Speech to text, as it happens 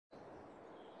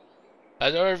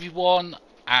Hello everyone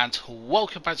and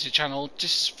welcome back to the channel.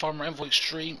 This is Farmer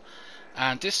EnvoyXtreme,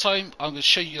 and this time I'm going to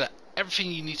show you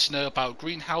everything you need to know about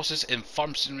greenhouses in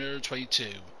Farm Simulator 22.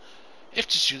 If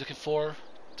this is what you're looking for,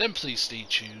 then please stay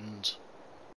tuned.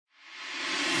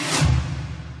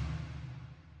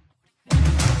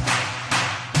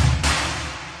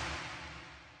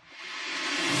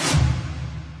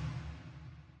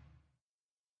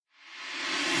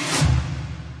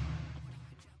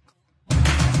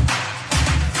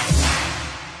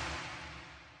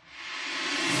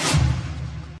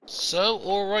 So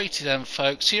alrighty then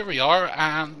folks, here we are,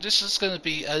 and this is going to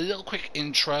be a little quick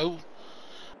intro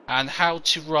and how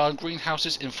to run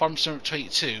greenhouses in Farm Simulator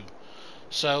 22.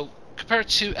 So compared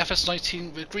to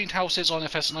FS19, with greenhouses on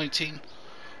FS19,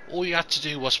 all you had to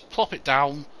do was plop it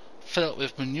down, fill it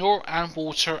with manure and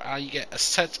water, and you get a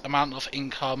set amount of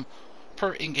income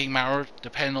per in-game hour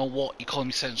depending on what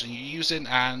economy settings you're using,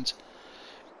 and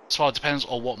as well depends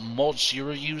on what mods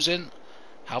you're using.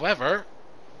 However,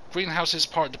 greenhouse is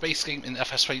part of the base game in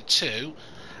FS22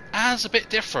 and it's a bit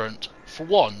different. For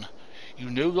one, you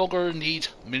no longer need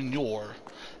manure.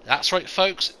 That's right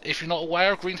folks, if you're not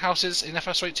aware, greenhouses in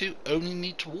FS22 only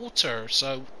need water.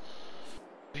 So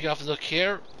if you have a look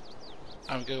here,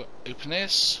 and we go open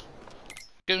this,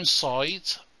 go inside,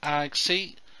 and you can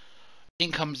see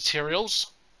income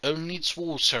materials only needs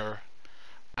water,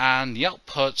 and the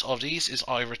output of these is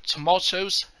either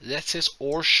tomatoes, lettuce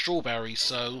or strawberries.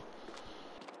 So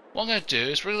what I'm going to do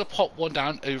is we're going to pop one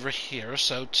down over here.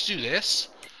 So to do this,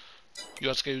 you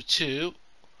have to go to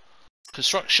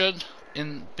construction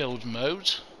in build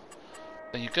mode,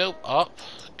 then you go up,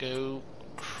 go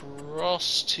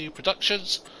across to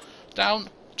productions, down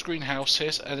to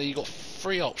greenhouses, and then you got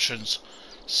three options: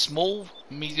 small,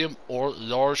 medium or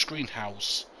large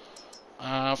greenhouse.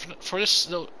 For this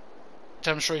little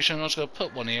demonstration, I'm just going to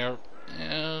put one here.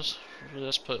 Yes,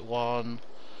 let's put one,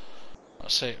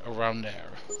 let's say around there.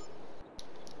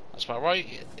 That's about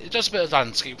right. It does a bit of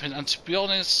landscaping, and to be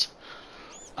honest,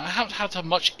 I haven't had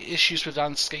much issues with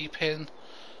landscaping.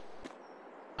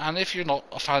 And if you're not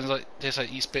a fan of there's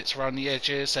these bits around the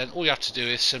edges, then all you have to do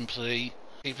is simply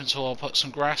keep until I put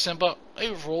some grass in. But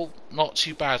overall, not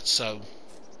too bad. So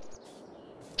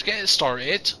to get it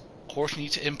started, of course, you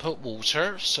need to input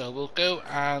water. So we'll go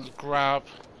and grab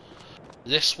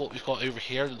this, what we've got over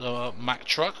here, the Mack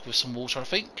truck with some water, I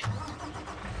think.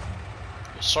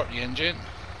 We'll start the engine.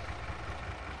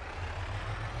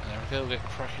 And there we go, get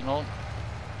cracking on.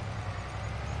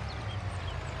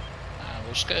 And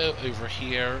we'll just go over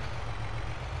here.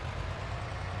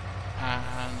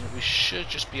 And we should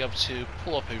just be able to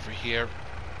pull up over here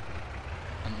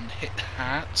and hit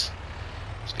that.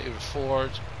 Let's get over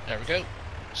forward. There we go.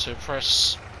 So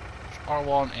press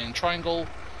R1 in triangle.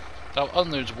 That'll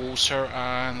unload the water,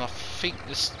 and I think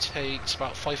this takes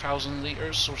about 5,000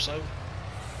 litres or so.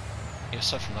 Yeah,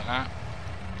 something like that.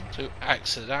 So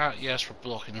exit that. Yes, we're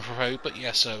blocking the road, but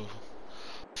yeah, so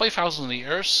 5,000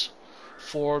 litres.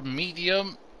 For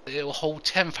medium, it will hold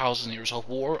 10,000 litres of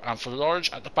water, and for large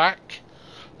at the back,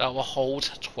 that will hold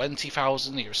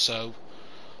 20,000 litres. So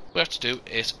what we have to do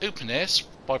is open this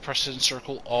by pressing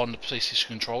circle on the PlayStation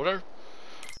controller.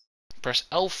 Press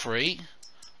L3.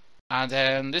 And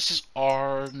then this is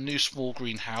our new small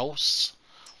greenhouse,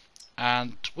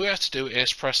 and what we have to do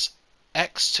is press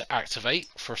X to activate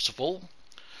first of all.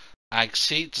 I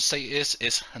see the status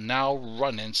is now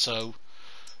running, so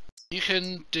you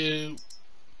can do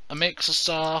a mix of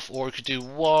stuff, or you could do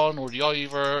one or the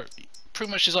other.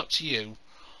 Pretty much is up to you.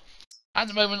 At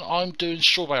the moment I'm doing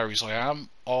strawberries. I am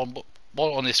on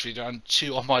one on this video and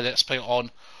two on my Let's Play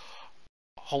on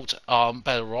Halt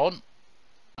Better On.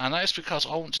 And that is because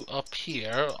I want to up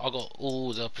here, I got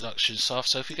all the production stuff.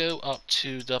 So if you go up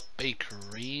to the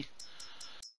bakery,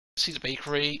 see the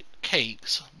bakery,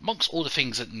 cakes, amongst all the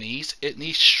things it needs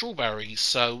strawberries.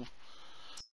 So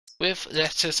with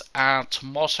lettuce and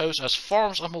tomatoes, as far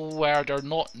as I'm aware, they're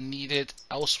not needed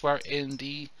elsewhere in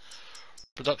the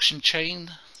production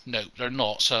chain. No, they're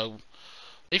not. So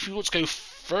if you want to go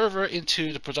further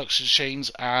into the production chains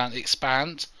and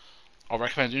expand, I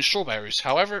recommend doing strawberries.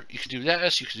 However, you can do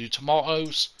lettuce, you can do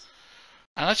tomatoes,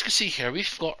 and as you can see here,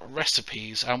 we've got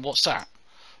recipes. And what's that?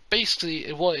 Basically,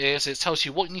 what it is, it tells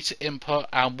you what you need to input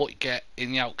and what you get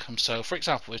in the outcome. So, for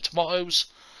example, with tomatoes,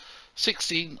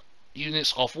 16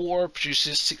 units of water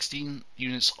produces 16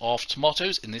 units of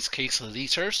tomatoes, in this case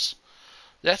litres.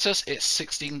 Lettuce, it's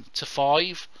 16 to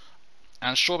 5,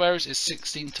 and strawberries is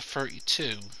 16 to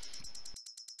 32.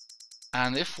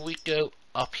 And if we go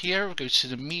up here, we go to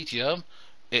the medium,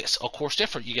 it's of course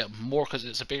different. You get more because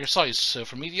it's a bigger size. So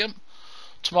for medium,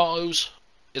 tomatoes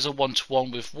is a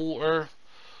 1-to-1 with water.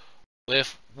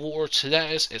 With water to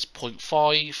lettuce, it's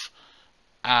 0.5,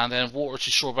 and then water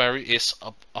to strawberry is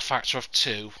a factor of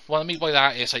 2. What I mean by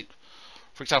that is, like,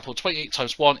 for example, 28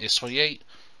 times 1 is 28,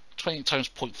 20 times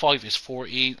 0.5 is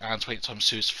 14, and 20 times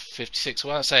 2 is 56. So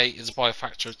when I say it's by a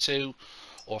factor of 2,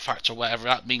 or a factor of whatever,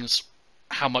 that means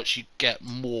how much you get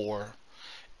more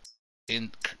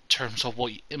in terms of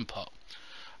what you input.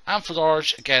 And for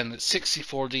large, again, it's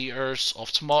 64 litres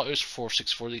of tomatoes for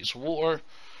 64 litres of water,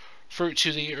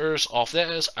 32 litres of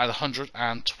lettuce, and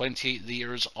 128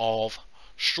 litres of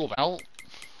strawberry.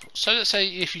 So let's say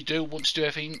if you do want to do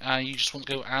everything and you just want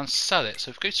to go and sell it.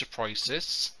 So if we go to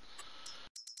prices,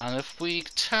 and if we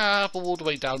tab all the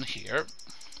way down here,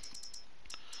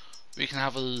 we can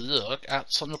have a look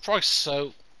at some of the prices.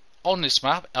 So on this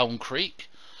map, Elm Creek,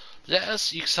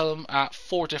 lettuce, you can sell them at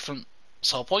 4 different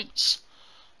sell points.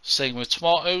 Same with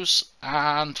tomatoes,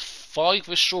 and 5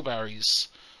 with strawberries.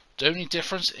 The only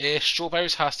difference is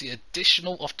strawberries has the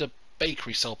additional of the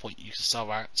bakery sell point you can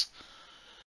sell at.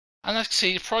 And as you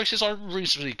can see, prices are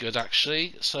reasonably good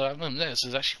actually, so this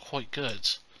is actually quite good.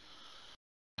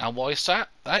 And why is that?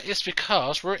 That is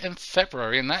because we're in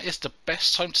February, and that is the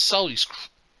best time to sell these,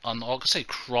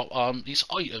 these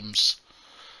items.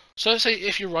 So let's say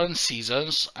if you run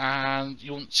seasons and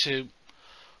you want to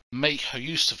make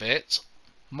use of it,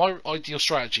 my ideal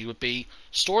strategy would be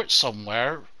store it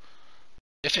somewhere.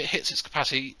 If it hits its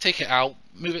capacity, take it out,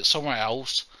 move it somewhere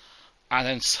else, and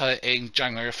then sell it in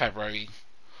January or February.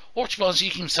 Or to be honest,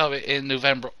 you can sell it in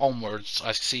November onwards.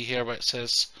 I see here where it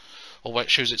says, or where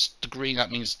it shows it's the green,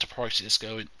 that means the price is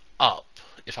going up,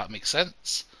 if that makes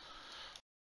sense.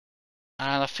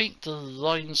 And I think the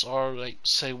lines are, like,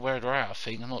 say where they're at, I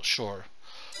think, I'm not sure.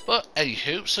 But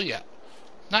anywho, so yeah,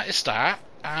 that is that.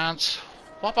 And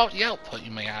what about the output,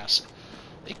 you may ask?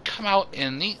 They come out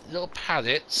in neat little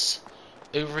pallets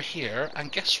over here,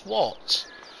 and guess what?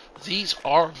 These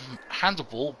are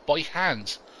handleable by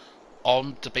hand.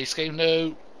 On the base game,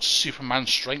 no Superman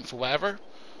strength or whatever.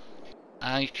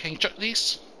 And can you chuck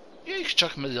these? Yeah, you can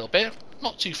chuck them a little bit,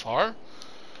 not too far.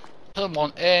 Put them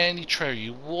on any tray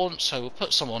you want, so we'll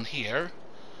put some on here.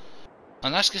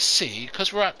 And as you can see,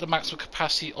 because we're at the maximum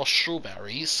capacity of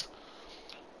strawberries,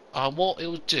 what it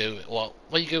will do, well,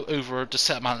 when you go over the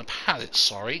set amount of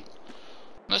pallets,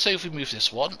 let's say if we move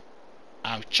this one,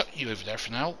 and we chuck you over there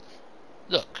for now,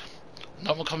 look,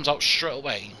 another one comes out straight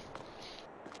away.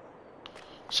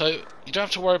 So you don't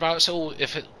have to worry about it. So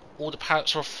if all the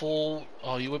pallets are full,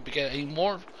 you won't be getting any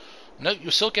more. No,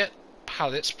 you'll still get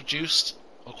pallets produced.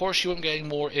 Of course, you won't get any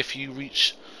more if you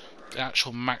reach the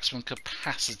actual maximum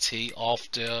capacity of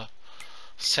the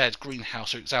said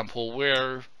greenhouse. For example,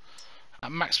 we're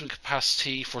at maximum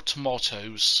capacity for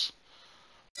tomatoes,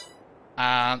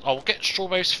 and I'll get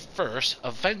strawberries first.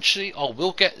 Eventually, I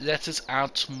will get lettuce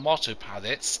and tomato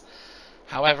pallets.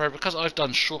 However, because I've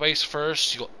done strawberries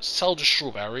first, you got to sell the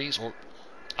strawberries, or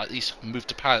at least move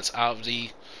the pallets out of the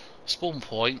spawn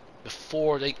point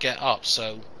before they get up.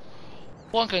 So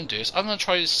what I'm going to do is I'm going to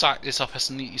try to stack this up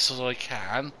as neatly as I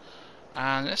can,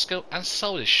 and let's go and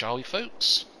sell this, shall we,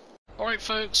 folks? Alright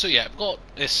folks, so yeah, I've got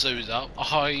this loaded up.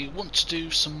 I want to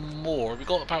do some more. We've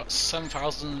got about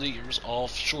 7,000 litres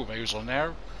of strawberries on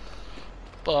there,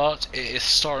 but it is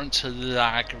starting to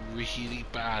lag really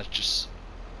bad. Just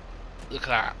look at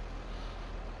that.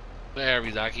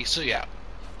 Very laggy. So yeah,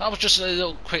 that was just a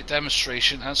little quick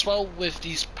demonstration. And as well with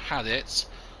these pallets,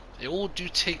 they all do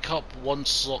take up 1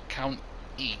 slot count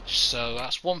each. So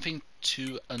that's one thing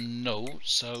to note.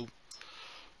 So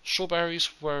strawberries,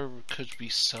 where could we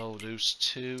sell those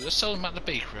to? Let's sell them at the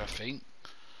bakery, I think.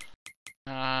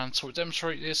 And so we'll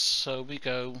demonstrate this. So we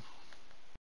go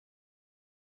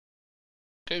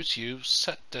to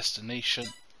set destination.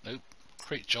 Nope,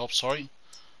 create job, sorry.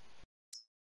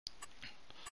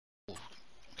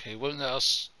 Okay, won't let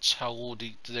us tell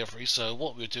the delivery, so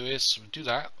what we'll do is we'll do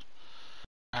that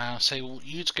and say well,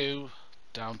 you to go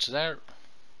down to there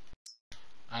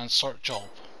and start job.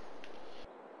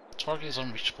 Target is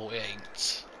unreachable, it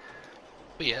ain't.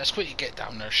 But yeah, let's quickly get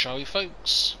down there, shall we,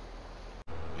 folks?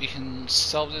 We can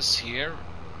sell this here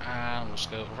and we'll just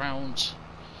go around,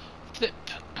 flip,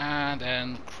 and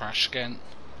then crash again.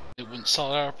 It wouldn't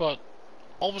sell there, but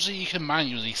obviously you can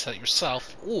manually set it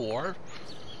yourself, or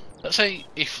let's say,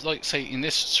 if, like, say, in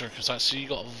this circumstance, so you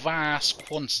got vast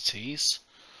quantities,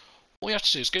 all you have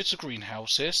to do is go to the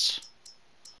greenhouses,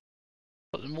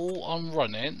 put them all on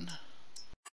running.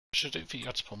 Actually, I don't think you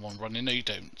have to put them on running, no you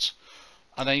don't.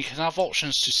 And then you can have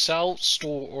options to sell,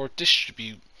 store, or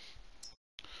distribute.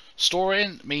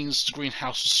 Storing means the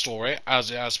greenhouse will store it, as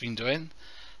it has been doing.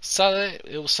 Sell it,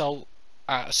 it will sell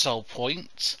at a sell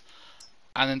point.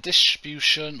 and then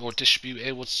distribution, or distribute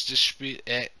able to distribute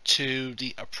it to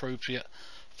the appropriate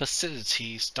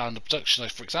facilities down the production.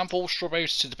 Like for example,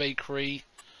 strawberries to the bakery.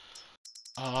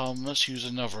 Let's use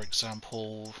another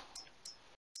example.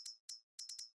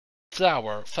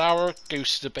 Flour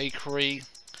goes to the bakery.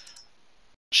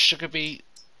 Sugar beet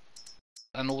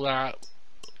and all that.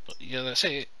 Yeah, let's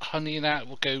say honey and that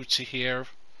will go to here.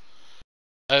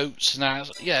 Oats and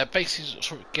that. Yeah, basically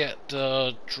sort of get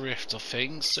the drift of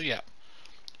things. So yeah,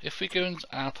 if we go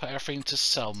and put everything to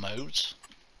sell mode.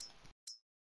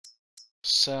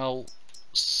 Sell,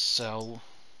 sell,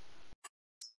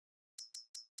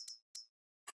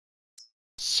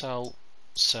 sell,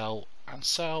 sell, and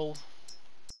sell.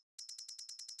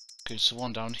 Goes to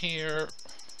one down here.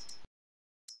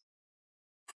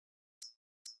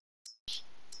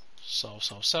 Sell,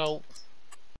 sell, sell.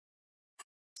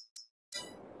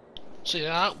 So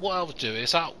yeah, what I'll do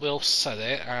is that will set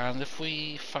it, and if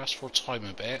we fast forward time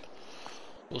a bit,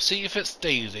 we'll see if it's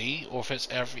daily or if it's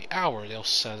every hour they'll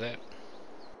set it.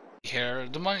 Here,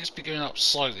 the money's been going up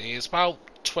slightly. It's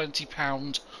about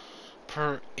 £20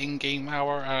 per in-game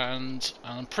hour, and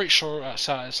I'm pretty sure that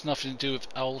it's nothing to do with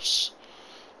else.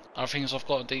 Other things I've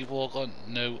got enabled, I've got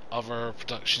no other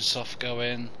production stuff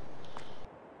going.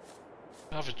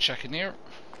 Have a check in here.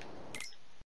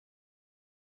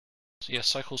 So yeah,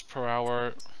 cycles per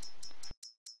hour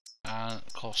and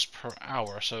cost per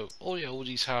hour. So oh yeah, all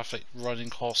these have like running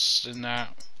costs in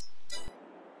that.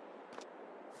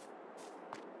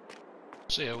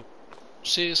 So yeah,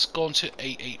 see it's gone to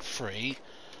 883,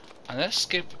 and let's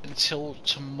skip until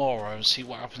tomorrow and see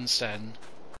what happens then.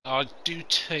 I do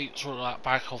take sort of that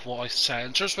back of what I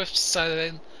said. Just with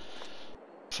selling,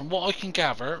 from what I can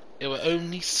gather, it will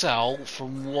only sell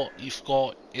from what you've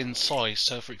got inside.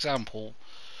 So for example,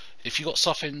 if you got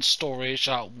stuff in storage,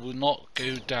 that will not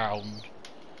go down.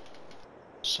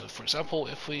 So for example,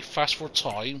 if we fast forward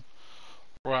time,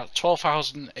 we're at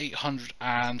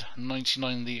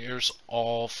 12,899 litres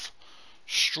of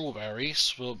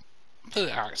strawberries. We'll put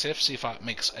it active, see if that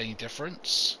makes any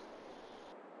difference.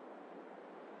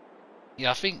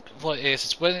 Yeah, I think what it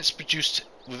is when it's produced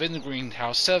within the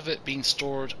greenhouse, instead of it being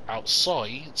stored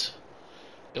outside,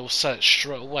 it will set it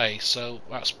straight away. So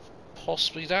that's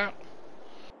possibly that.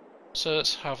 So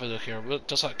let's have a look here.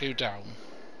 Does that go down?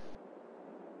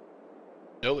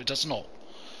 No, it does not.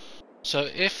 So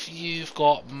if you've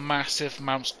got massive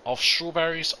amounts of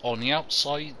strawberries on the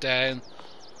outside, then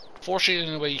fortunately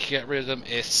the only way you can get rid of them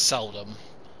is sell them.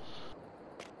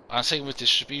 And same with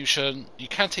distribution, you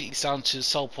can take these down to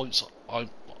sell points on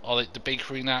like the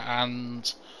bakery now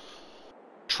and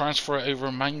transfer it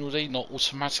over manually, not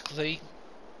automatically.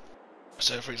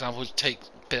 So for example, take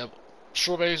a bit of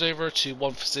strawberries over to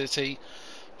one facility,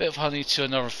 bit of honey to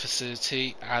another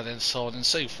facility, and then so on and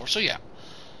so forth. So yeah,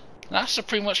 that's a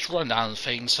pretty much rundown of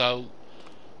things. So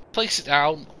place it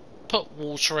down, put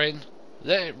water in,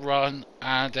 let it run,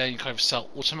 and then you kind of sell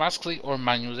automatically or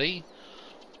manually.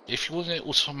 If you want it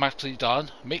automatically done,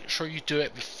 make sure you do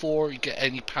it before you get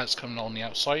any pallets coming on the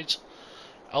outside.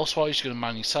 Otherwise, you're going to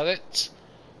manually sell it.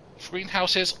 For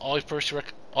greenhouses, I personally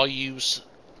I use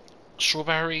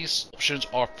strawberries. Options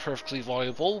are perfectly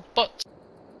viable, but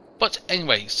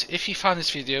anyways, if you found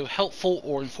this video helpful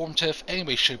or informative in any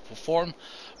way, shape or form,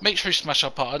 make sure you smash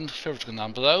that button, favourite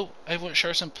down below. Everyone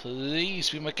shares and please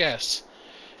be my guest.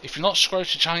 If you're not subscribed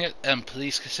to the channel yet, then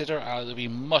please consider, it would be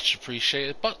much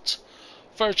appreciated. But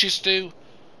further to do,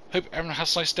 hope everyone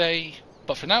has a nice day.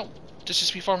 But for now, this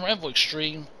is me, Farmer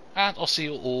EnvoyXtreme, and I'll see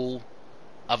you all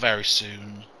very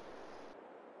soon.